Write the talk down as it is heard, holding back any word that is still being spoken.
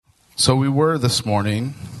So we were this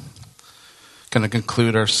morning going to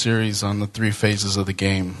conclude our series on the 3 phases of the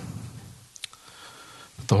game.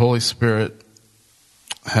 But the Holy Spirit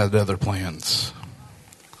had other plans.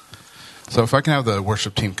 So if I can have the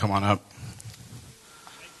worship team come on up.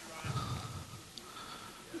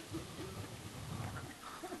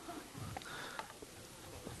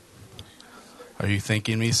 Are you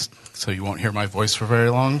thanking me so you won't hear my voice for very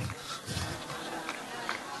long?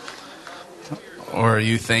 Or are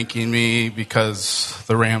you thanking me because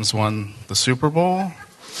the Rams won the Super Bowl?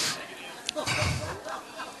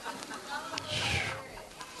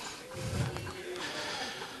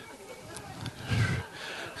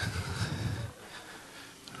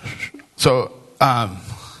 So,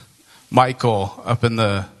 Michael, up in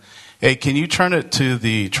the... Hey, can you turn it to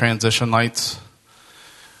the transition lights?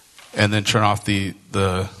 And then turn off the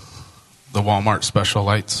Walmart special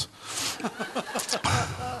lights?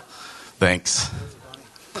 Thanks.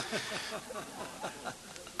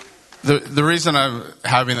 The reason I'm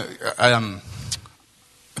having it, I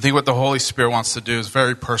think what the Holy Spirit wants to do is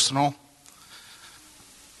very personal.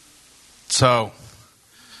 So,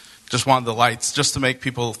 just wanted the lights just to make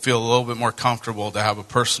people feel a little bit more comfortable to have a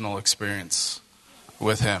personal experience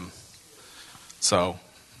with Him. So,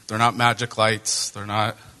 they're not magic lights. They're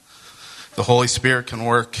not. The Holy Spirit can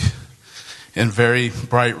work in very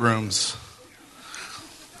bright rooms.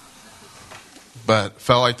 But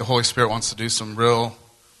felt like the Holy Spirit wants to do some real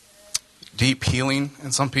deep healing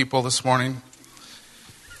in some people this morning.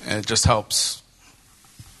 And it just helps.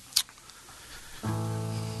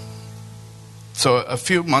 So a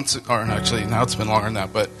few months, or actually now it's been longer than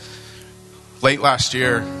that, but late last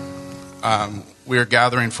year, we were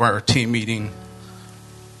gathering for our team meeting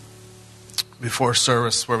before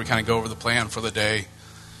service where we kind of go over the plan for the day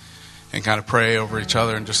and kind of pray over each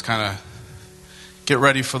other and just kind of get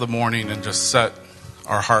ready for the morning and just set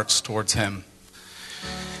our hearts towards Him.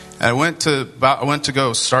 And I went to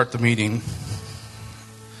go start the meeting,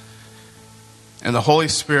 and the Holy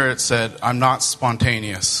Spirit said, "I'm not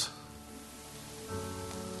spontaneous."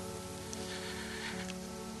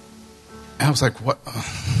 And I was like, "What?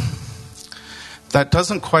 That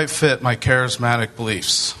doesn't quite fit my charismatic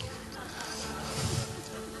beliefs."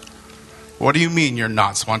 "What do you mean you're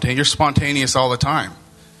not spontaneous? You're spontaneous all the time."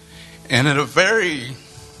 And in a very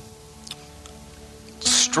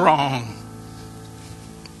strong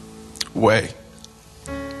way,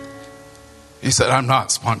 He said, "I'm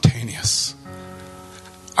not spontaneous.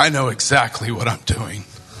 I know exactly what I'm doing.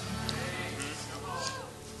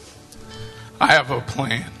 I have a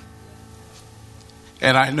plan.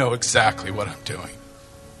 And I know exactly what I'm doing."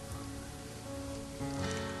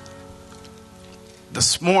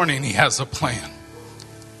 This morning, He has a plan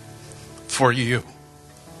for you.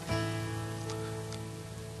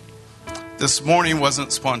 This morning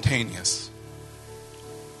wasn't spontaneous.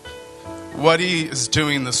 What He is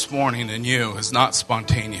doing this morning in you is not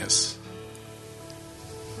spontaneous.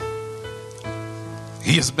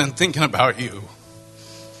 He has been thinking about you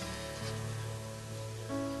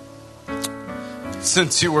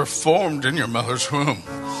since you were formed in your mother's womb.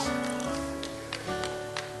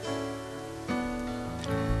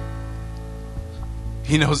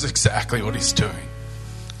 He knows exactly what He's doing.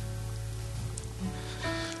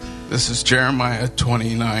 This is Jeremiah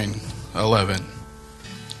 29:11.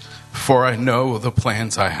 "For I know the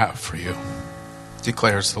plans I have for you,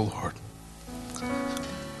 declares the Lord.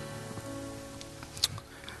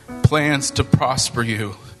 Plans to prosper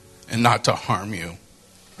you and not to harm you.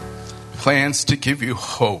 Plans to give you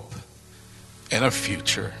hope and a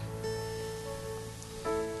future."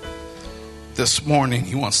 This morning,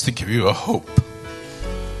 He wants to give you a hope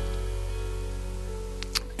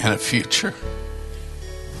and a future.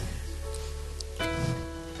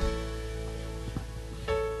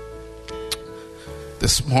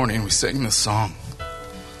 This morning we sang the song,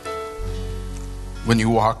 "When you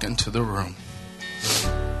walk into the room,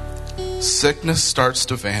 sickness starts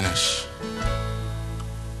to vanish.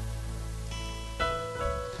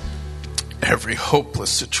 Every hopeless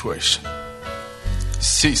situation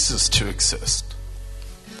ceases to exist.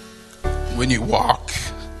 When you walk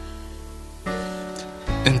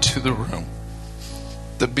into the room,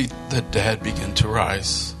 the dead begin to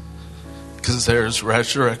rise, because there's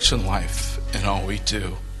resurrection life in all we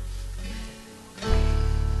do.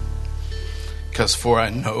 Because for I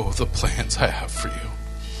know the plans I have for you,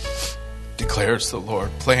 declares the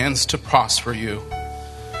Lord. Plans to prosper you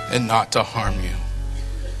and not to harm you.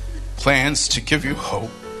 Plans to give you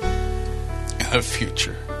hope and a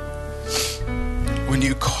future. When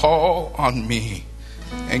you call on me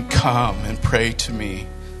and come and pray to me,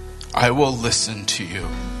 I will listen to you.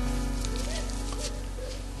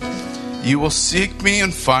 You will seek me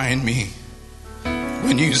and find me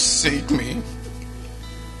when you seek me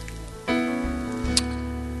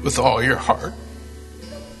with all your heart.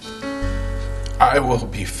 I will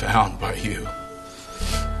be found by you,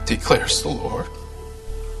 declares the Lord,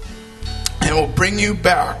 and will bring you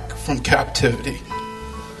back from captivity.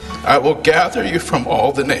 I will gather you from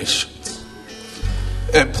all the nations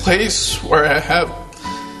and place where I have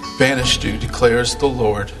banished you, declares the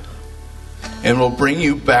Lord, and will bring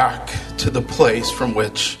you back to the place from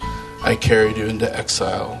which I carried you into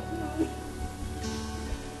exile.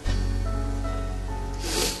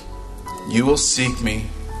 You will seek me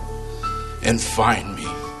and find me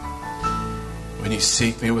when you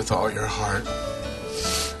seek me with all your heart.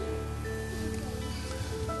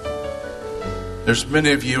 There's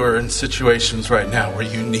many of you who are in situations right now where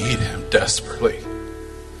you need him desperately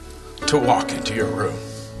to walk into your room.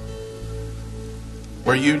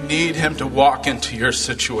 Where you need him to walk into your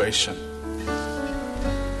situation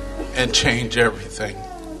and change everything.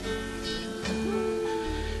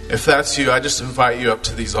 If that's you, I just invite you up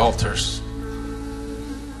to these altars.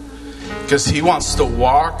 Because he wants to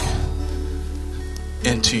walk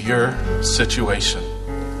into your situation.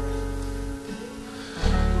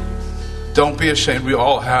 Don't be ashamed. We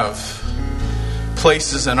all have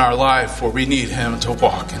places in our life where we need him to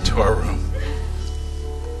walk into our room.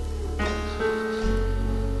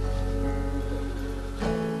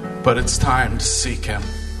 But it's time to seek him.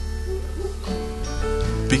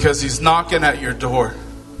 Because he's knocking at your door,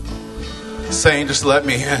 saying, just let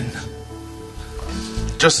me in.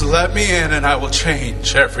 Just let me in and I will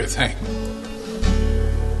change everything.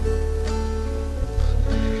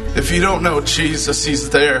 If you don't know Jesus,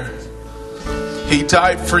 he's there. He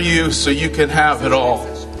died for you so you can have it all.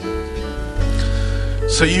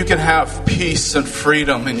 So you can have peace and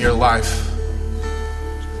freedom in your life.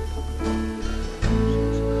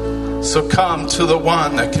 So come to the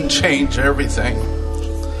one that can change everything.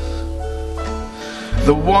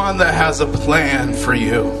 The one that has a plan for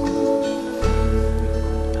you.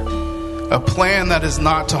 A plan that is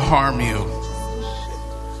not to harm you,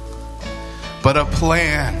 but a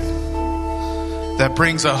plan that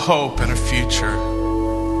brings a hope and a future.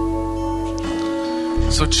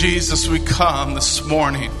 So Jesus, we come this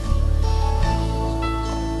morning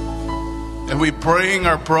and we bring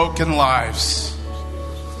our broken lives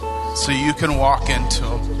so you can walk into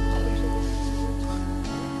them.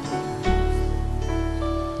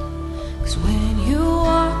 Cause when you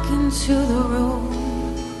walk into the room,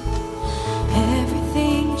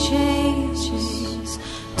 everything changes.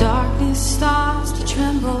 Darkness starts to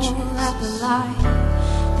tremble at the light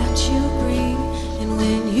that you bring. And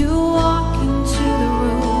when you walk into the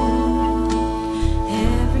room,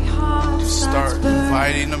 every heart Start burning.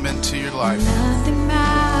 inviting them into your life. Nothing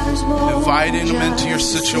matters more. Inviting them into your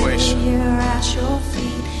situation. Here at your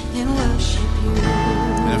feet and worship you.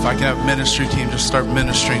 And if I can have ministry team, just start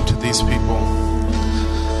ministering to these people.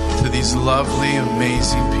 To these lovely,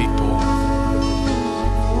 amazing people.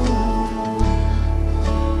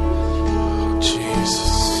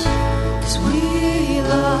 For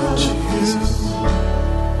you, Jesus.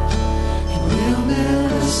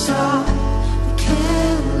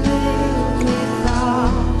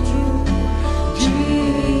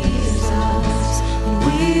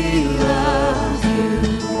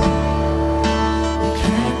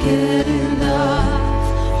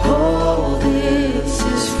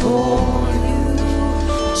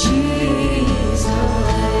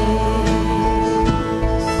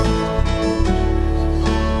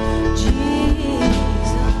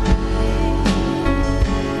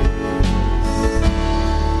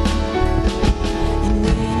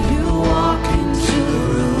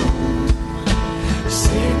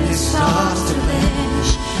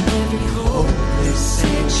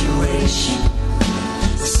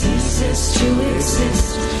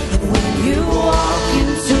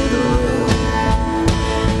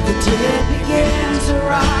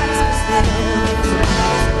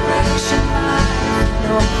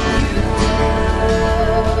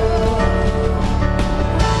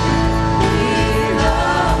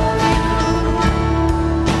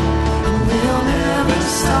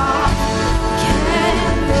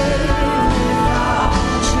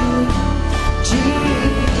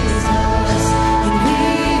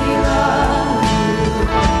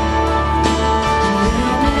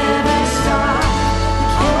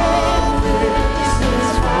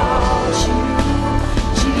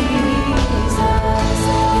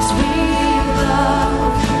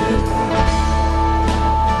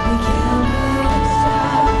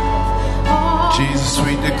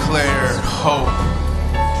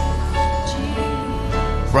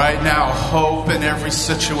 in every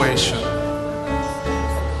situation.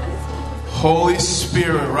 Holy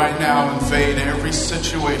Spirit, right now invade every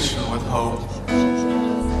situation with hope.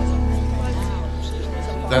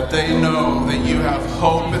 That they know that you have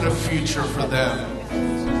hope and a future for them.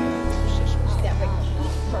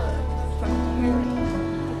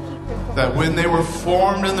 That when they were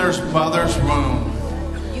formed in their mother's womb,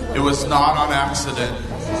 it was not on accident.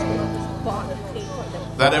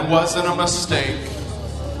 That it wasn't a mistake.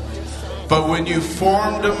 But when you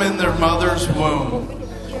formed them in their mother's womb,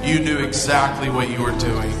 you knew exactly what you were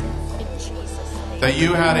doing. That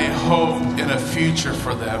you had a hope and a future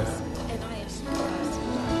for them.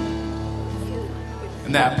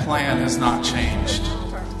 And that plan has not changed.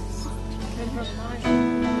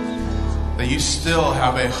 That you still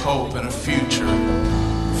have a hope and a future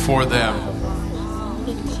for them.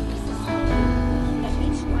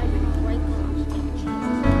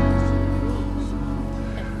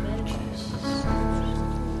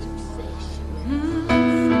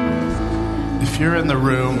 If you're in the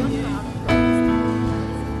room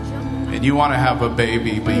and you want to have a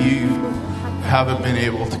baby, but you haven't been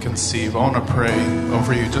able to conceive, I want to pray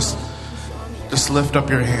over you. Just lift up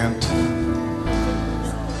your hand.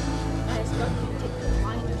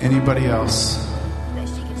 Anybody else?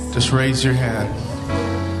 Just raise your hand.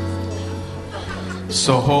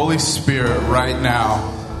 So Holy Spirit, right now,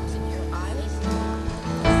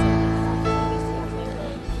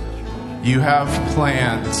 you have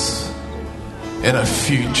plans and a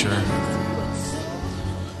future.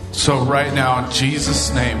 So right now, in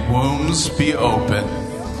Jesus' name, wombs be open.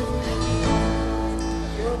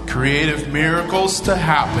 Creative miracles to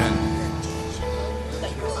happen.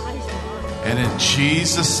 And in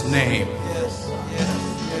Jesus' name,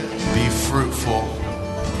 be fruitful.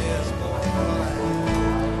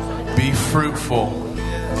 Be fruitful.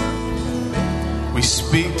 We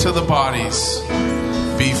speak to the bodies.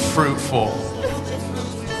 Be fruitful.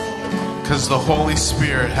 Because the Holy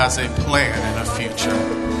Spirit has a plan and a future.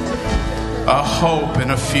 A hope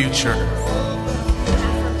and a future.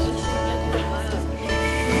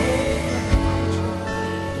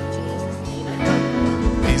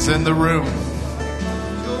 He's in the room,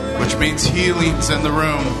 which means healing's in the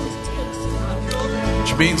room,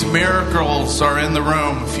 which means miracles are in the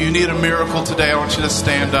room. If you need a miracle today, I want you to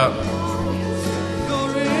stand up.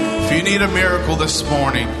 If you need a miracle this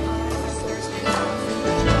morning,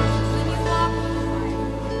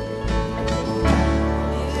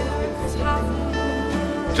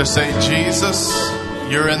 just say, Jesus,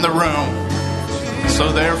 you're in the room,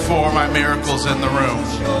 so therefore my miracle's in the room.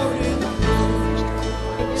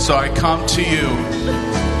 So I come to you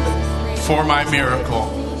for my miracle.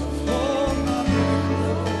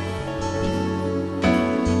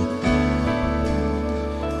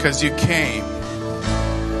 Because you came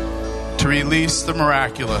to release the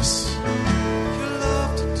miraculous.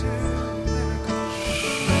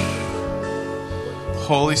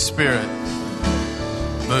 Holy Spirit,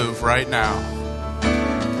 move right now.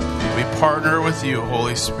 We partner with you,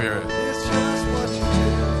 Holy Spirit.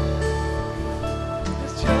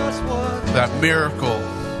 That miracle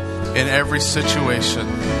in every situation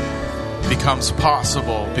becomes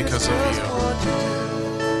possible because of you.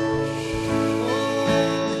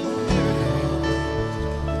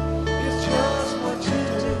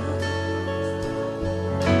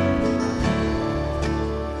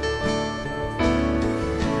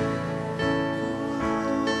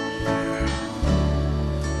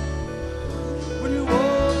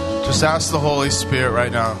 Just ask the Holy Spirit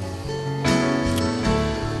right now.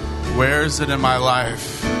 Where is it in my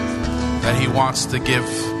life that He wants to give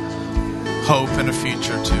hope and a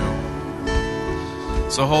future to?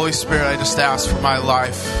 So Holy Spirit, I just ask for my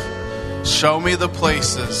life. Show me the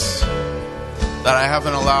places that I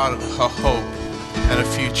haven't allowed a hope and a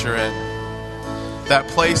future in. That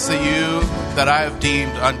place that I have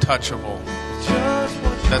deemed untouchable.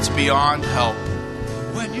 That's beyond help.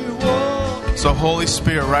 So Holy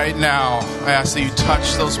Spirit, right now, I ask that you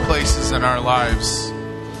touch those places in our lives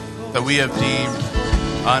that we have deemed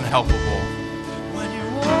unhelpable.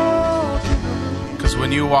 Because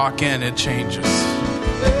when you walk in, it changes.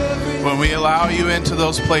 When we allow you into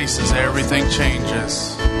those places, everything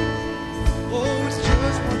changes.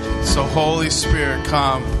 So Holy Spirit,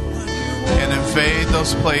 come and invade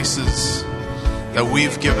those places that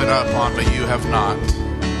we've given up on, but you have not.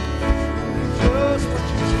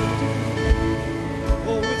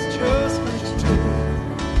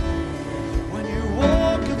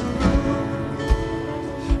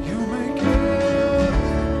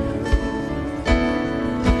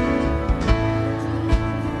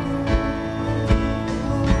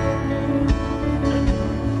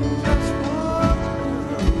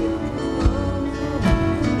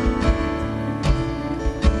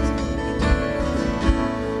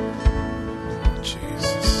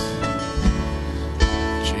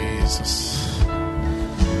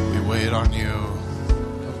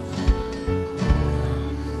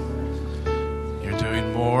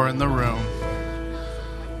 in the room.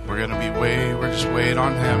 We're just wait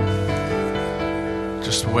on him.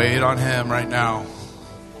 Just wait on him right now.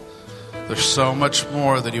 There's so much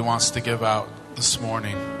more that he wants to give out this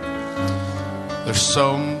morning. There's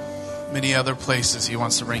so many other places he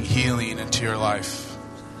wants to bring healing into your life.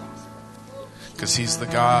 Because he's the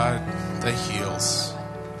God that heals.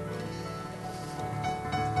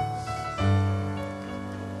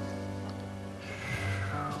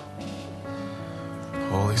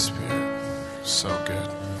 Holy Spirit, so good.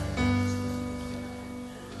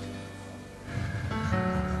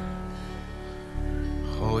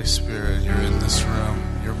 Holy Spirit, you're in this room.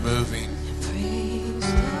 You're moving.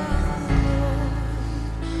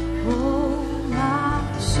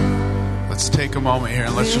 Let's take a moment here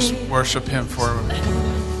and let's just worship him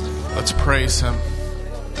let's praise him.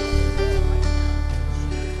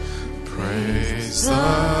 Praise the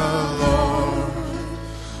Lord,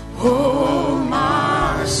 oh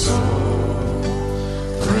my soul.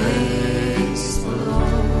 Praise the Lord.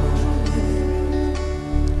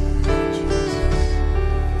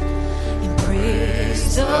 And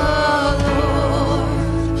praise the Lord,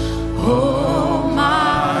 oh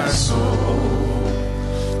my soul.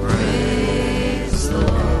 Praise the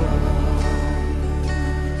Lord.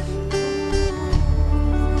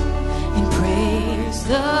 And praise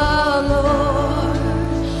the Lord,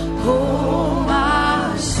 oh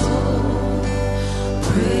my soul.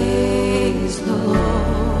 Praise the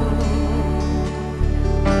Lord.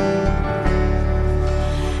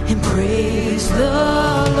 And praise the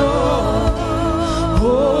Lord,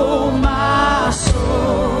 oh my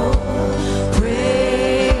soul.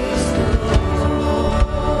 Praise the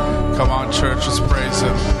Lord. Come on, church, let's praise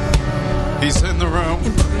him. He's in the room.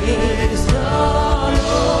 And praise the Lord,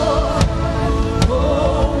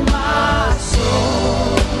 oh my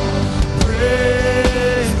soul.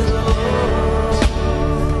 Praise the Lord.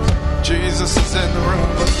 Jesus is in the room.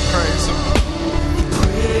 Let's praise him.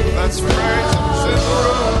 Let's praise him. He's in the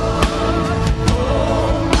room.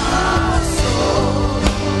 Oh my soul.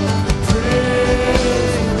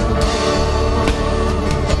 Praise the Lord.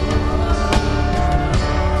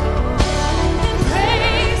 And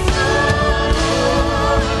praise the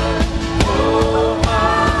Lord. Oh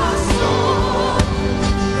my soul.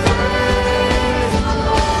 Praise the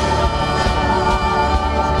Lord.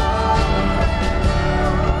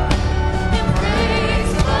 And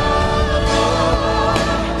praise the Lord.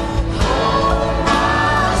 Oh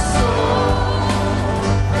my soul.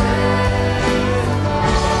 Praise the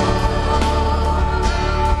Lord.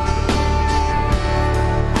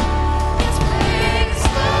 It's praise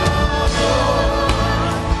the Lord.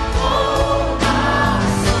 Oh my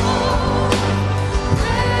soul.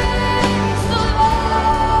 Praise the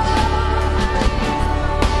Lord.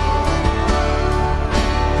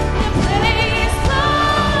 And praise the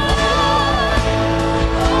Lord.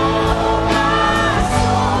 Oh my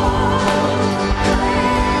soul.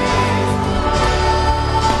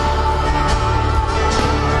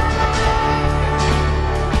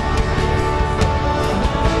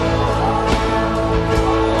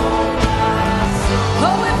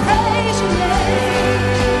 Oh, we praise your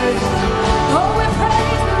name. Oh, we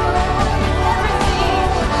praise the Lord. Everything,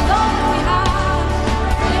 all that we have.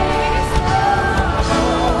 Praise the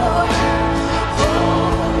Lord.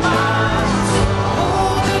 Oh, my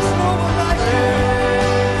soul. There's no one like you.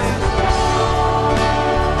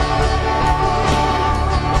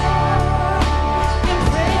 And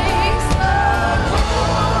praise the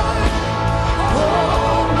Lord.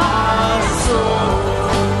 Oh, my soul.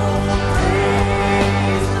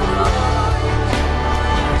 Praise the Lord.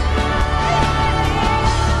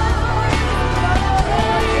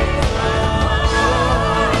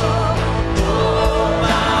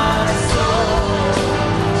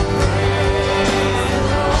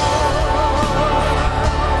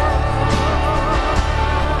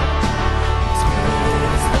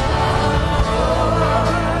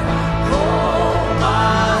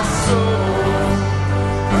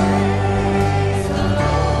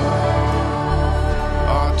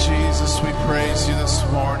 Oh, Jesus, we praise you this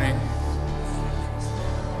morning.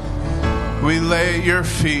 We lay at your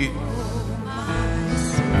feet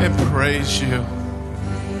and praise you.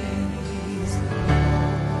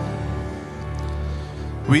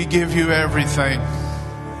 We give you everything.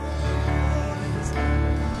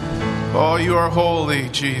 Oh, you are holy,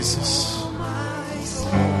 Jesus.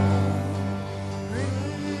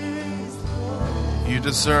 You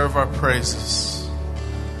deserve our praises.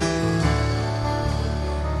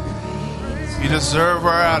 You deserve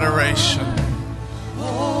our adoration.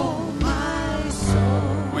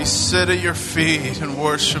 We sit at your feet and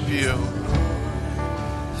worship you.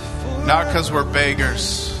 Not because we're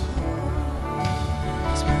beggars,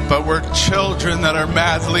 but we're children that are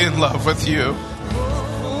madly in love with you.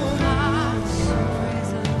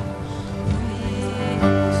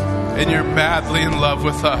 And you're madly in love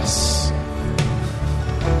with us.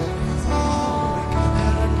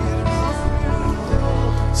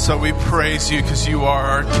 So we praise you because you are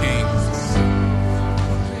our King.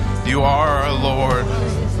 You are our Lord.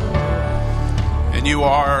 And you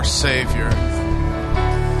are our Savior.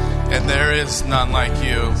 And there is none like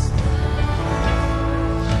you.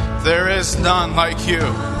 There is none like you.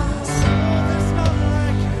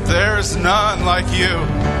 There is none like you.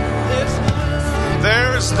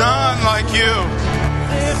 There is none like you.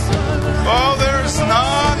 Oh, there is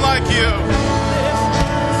none like you.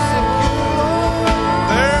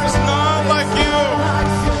 There is none like you.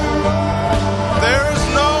 There is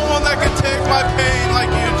no one that can take my pain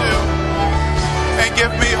like you do and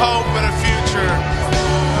give me hope and a future.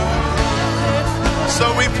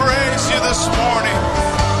 So we praise you this morning.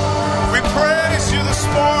 We praise you this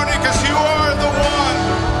morning because you are the one.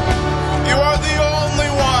 You are the only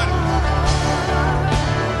one.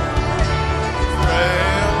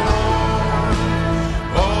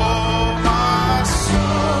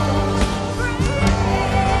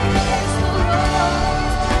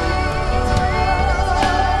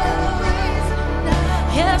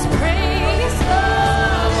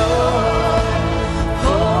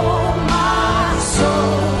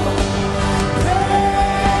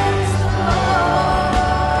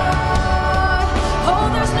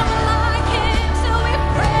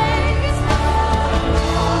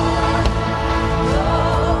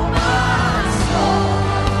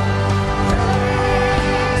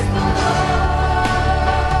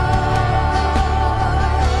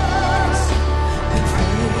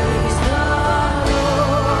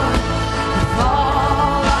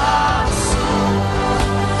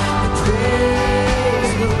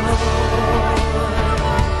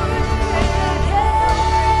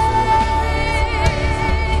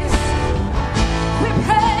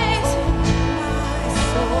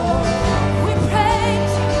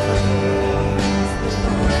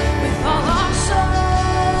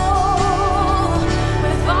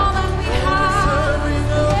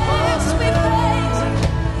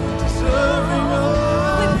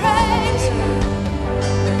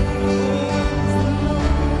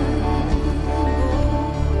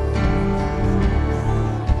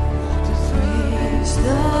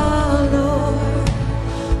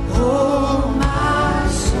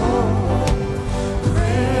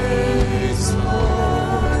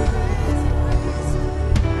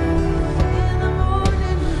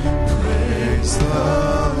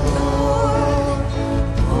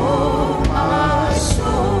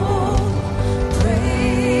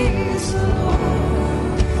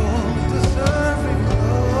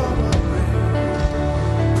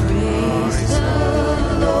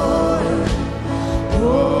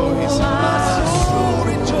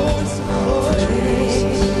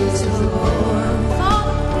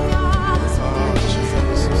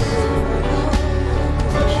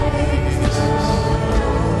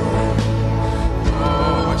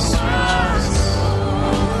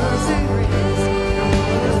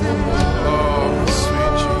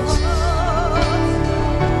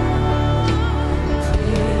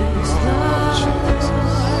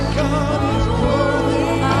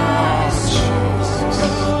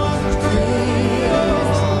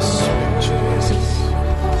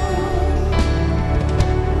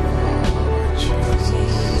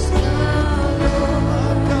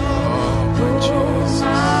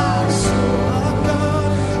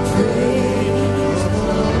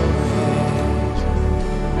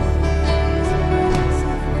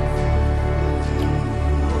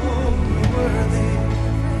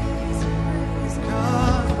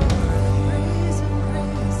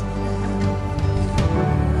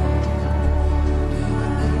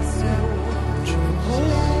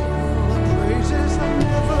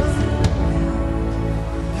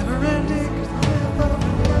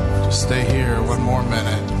 Stay here one more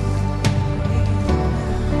minute.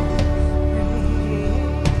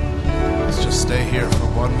 Let's just stay here for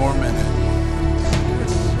one more minute.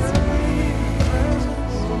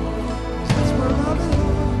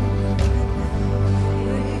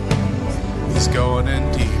 He's going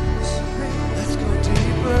in deep. Let's go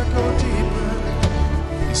deeper, go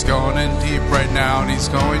deeper. He's going in deep right now, and he's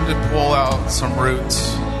going to pull out some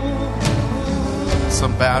roots.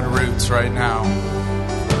 Some bad roots right now.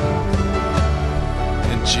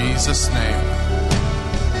 In Jesus' name,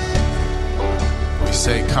 we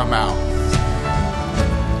say, come out.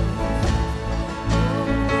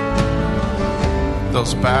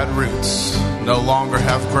 Those bad roots no longer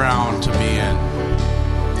have ground to be in.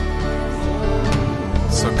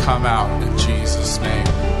 So come out in Jesus' name.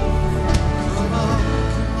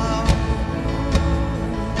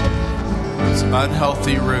 Those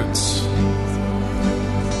unhealthy roots,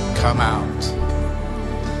 come out.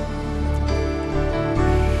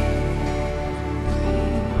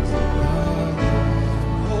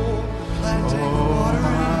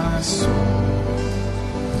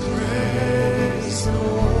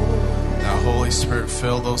 Spirit,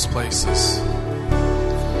 fill those places.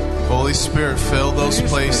 Holy Spirit, fill those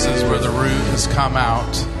places where the root has come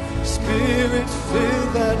out. Spirit,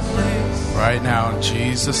 fill that place. Right now, in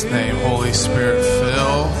Jesus' name, Holy Spirit,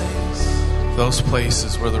 fill those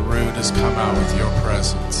places where the root has come out with your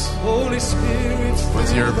presence. Holy Spirit,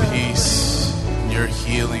 with your peace, and your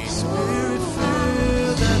healing,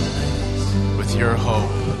 with your hope,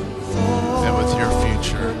 and with your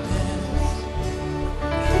future.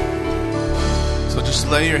 So just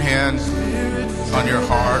lay your hand on your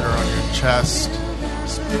heart or on your chest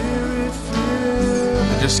and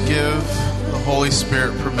just give the Holy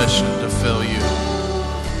Spirit permission to fill you.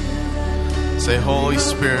 Say, Holy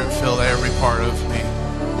Spirit, fill every part of me.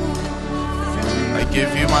 I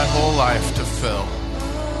give you my whole life to fill.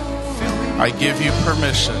 I give you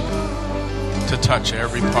permission to touch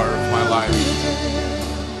every part of my life.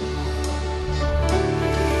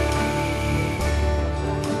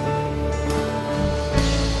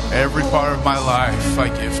 Every part of my life I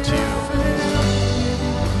give to you.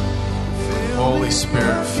 Holy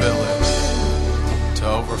Spirit, fill it to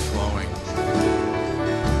overflowing.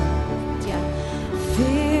 Yeah.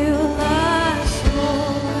 Fill us,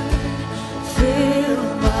 Lord. Fill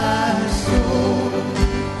my soul.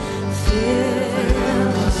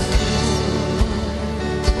 Fill us, Lord.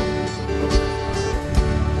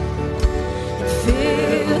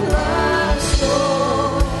 Fill us,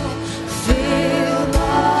 Lord. Fill us,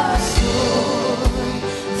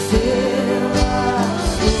 Lord. Fill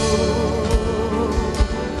us,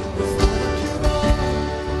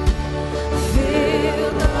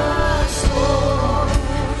 Lord. Fill us, Lord.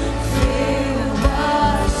 Fill us,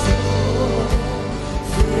 Lord.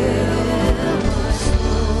 Fill us,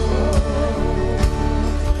 Lord.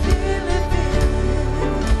 Fill it,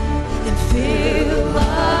 and fill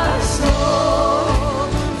us,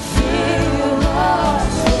 Lord. Fill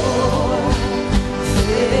us, Lord.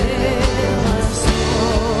 Fill us,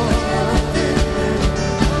 Lord.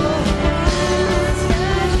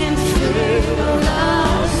 And fill us,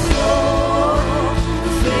 Lord.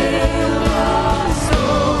 Fill us, Lord.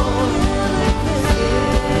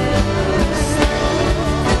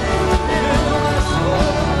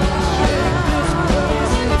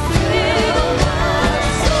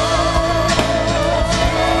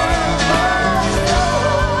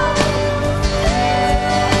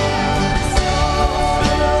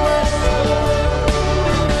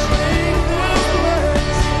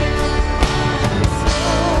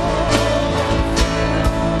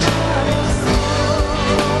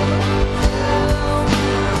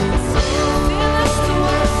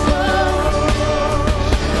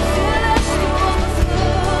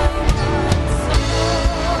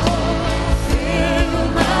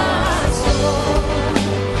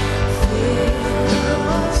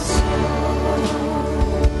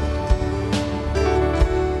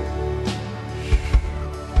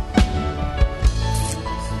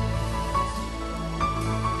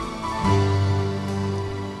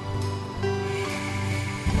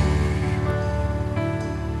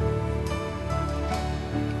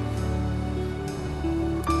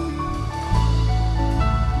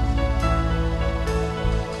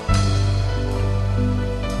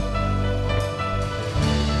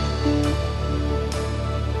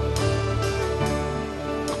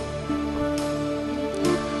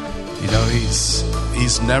 You know,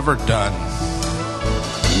 he's never done.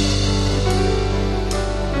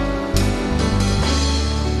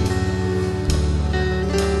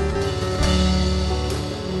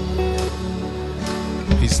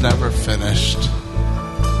 He's never finished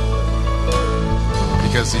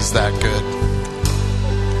because he's that good.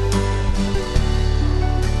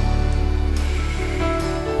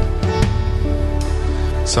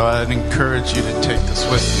 So I'd encourage you to take this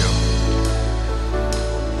with you,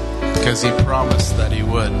 because he promised that he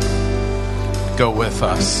would go with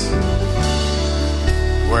us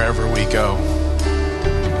wherever we go.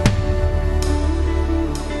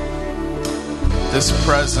 This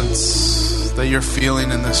presence that you're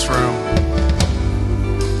feeling in this room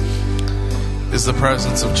is the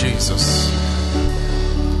presence of Jesus,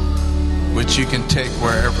 which you can take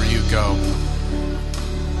wherever you go.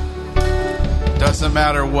 Doesn't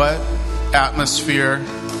matter what atmosphere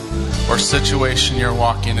or situation you're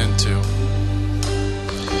walking into.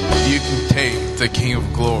 you can take the King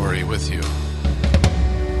of Glory with you.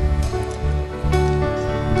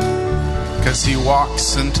 Because he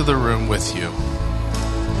walks into the room with you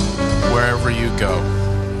wherever you go.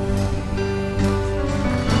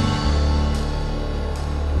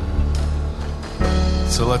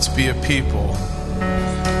 So let's be a people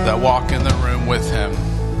that walk in the room with him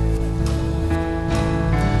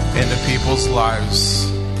into people's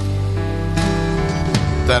lives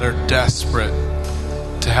that are desperate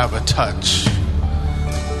to have a touch,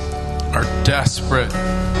 are desperate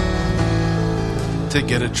to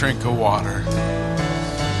get a drink of water,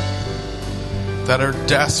 that are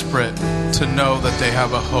desperate to know that they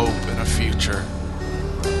have a hope and a future.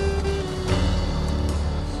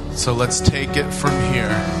 So let's take it from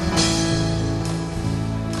here.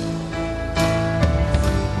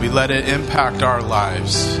 We let it impact our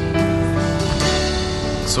lives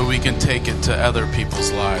so we can take it to other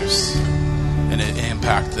people's lives and it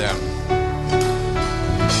impact them.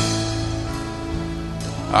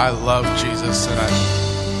 I love Jesus and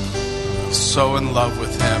I'm so in love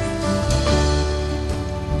with him.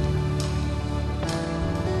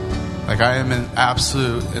 Like I am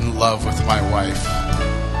in love with my wife.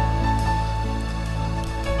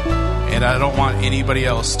 And I don't want anybody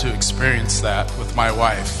else to experience that with my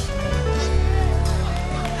wife.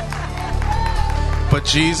 But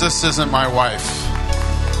Jesus isn't my wife.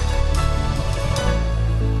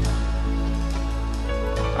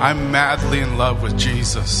 I'm madly in love with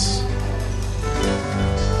Jesus.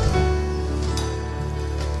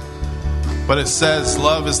 But it says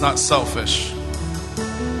love is not selfish.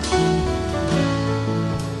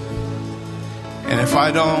 And if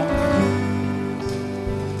I don't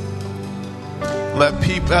let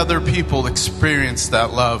other people experience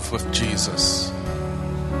that love with Jesus,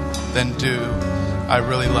 then I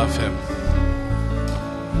really love him.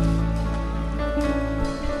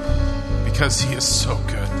 Because he is so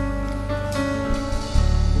good.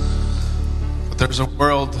 But there's a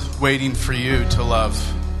world waiting for you to love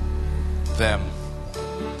them.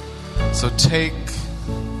 So take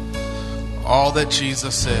all that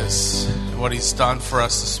Jesus is and what he's done for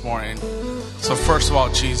us this morning. So first of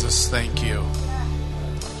all, Jesus, thank you.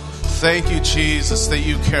 Thank you, Jesus, that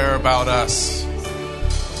you care about us.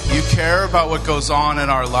 You care about what goes on in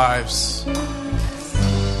our lives.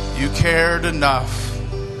 You cared enough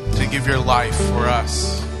to give your life for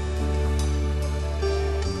us.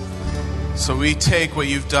 So we take what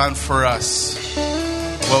you've done for us,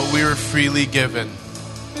 what we were freely given,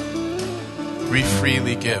 we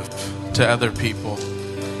freely give to other people.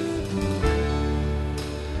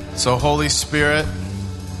 So Holy Spirit,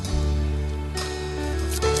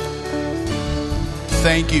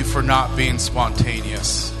 thank you for not being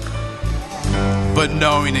spontaneous, but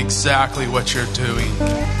knowing exactly what you're doing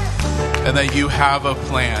and that you have a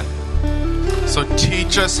plan. So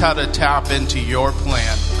teach us how to tap into your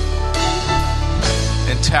plan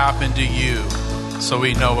and tap into you so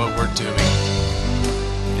we know what we're doing.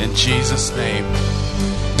 In Jesus' name,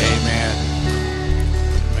 amen.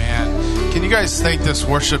 Amen. Can you guys thank this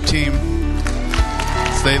worship team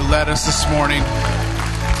as they led us this morning?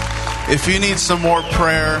 If you need some more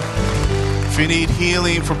prayer, if you need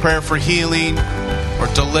healing, for prayer for healing or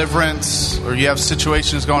deliverance, or you have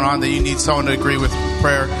situations going on that you need someone to agree with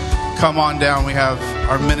prayer, come on down. We have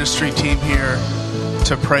our ministry team here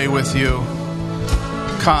to pray with you.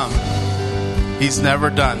 Come. He's never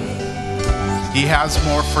done. He has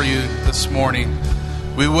more for you this morning.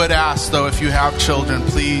 We would ask, though, if you have children,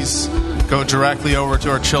 please go directly over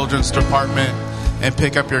to our children's department and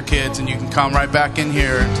pick up your kids, and you can come right back in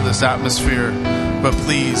here into this atmosphere. But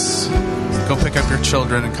please, go pick up your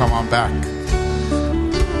children and come on back.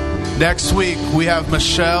 Next week, we have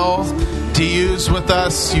Michelle Diuz with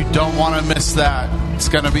us. You don't want to miss that. It's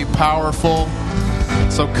going to be powerful.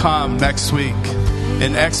 So come next week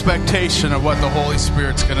in expectation of what the Holy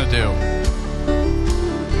Spirit's going to do.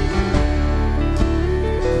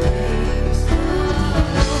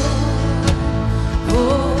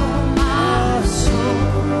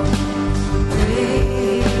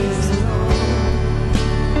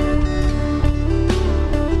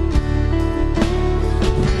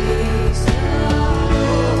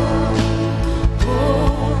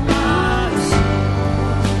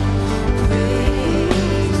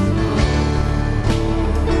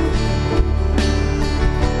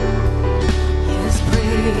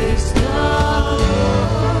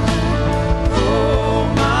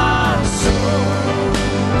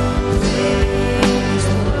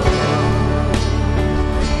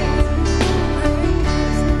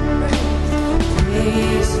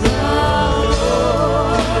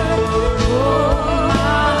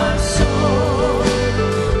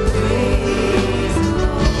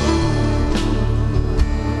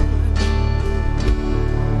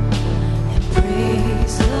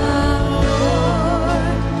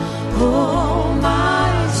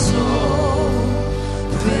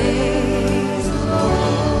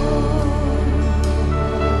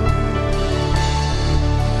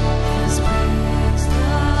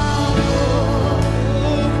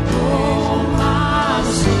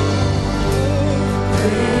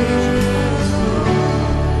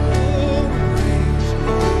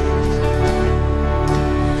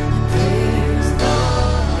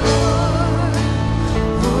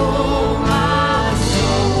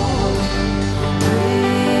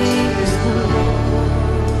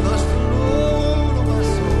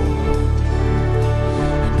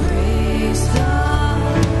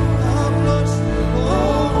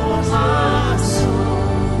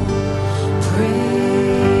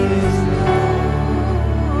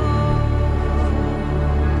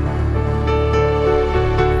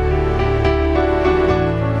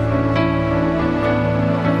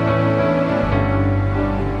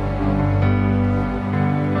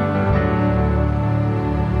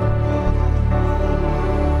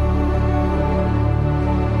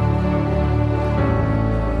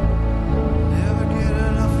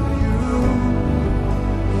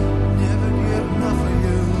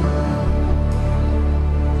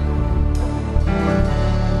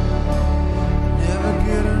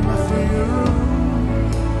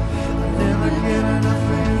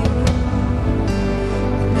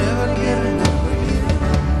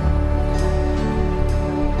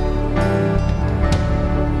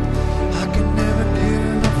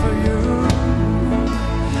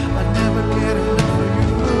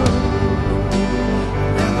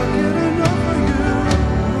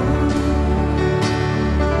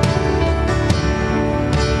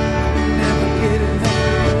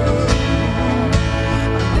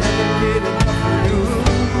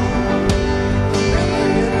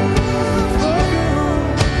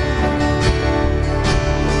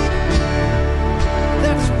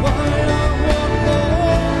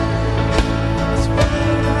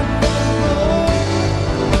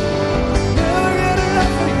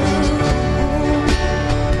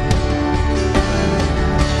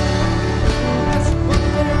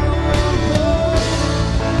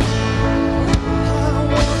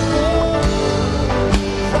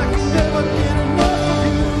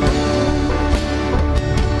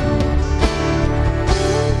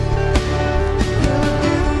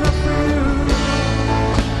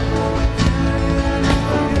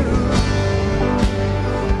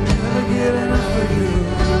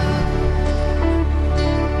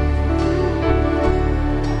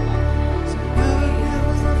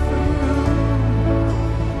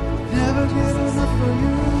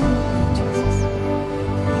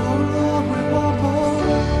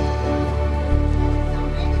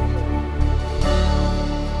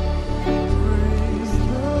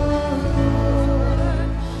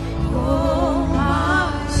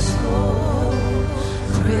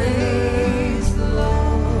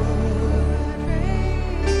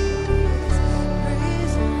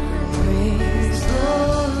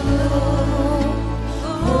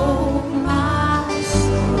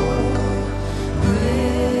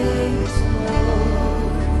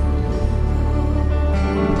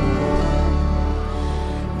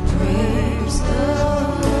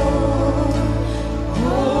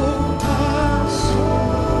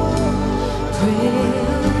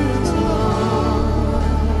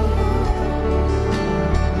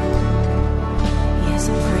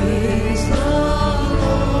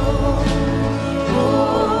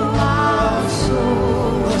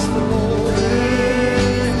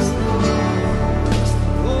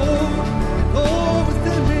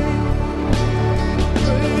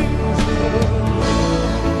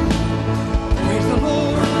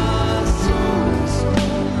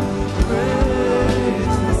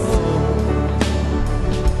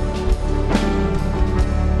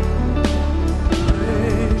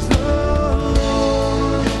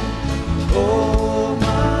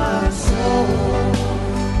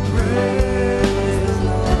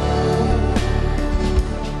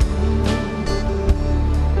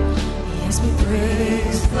 we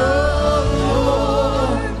praise the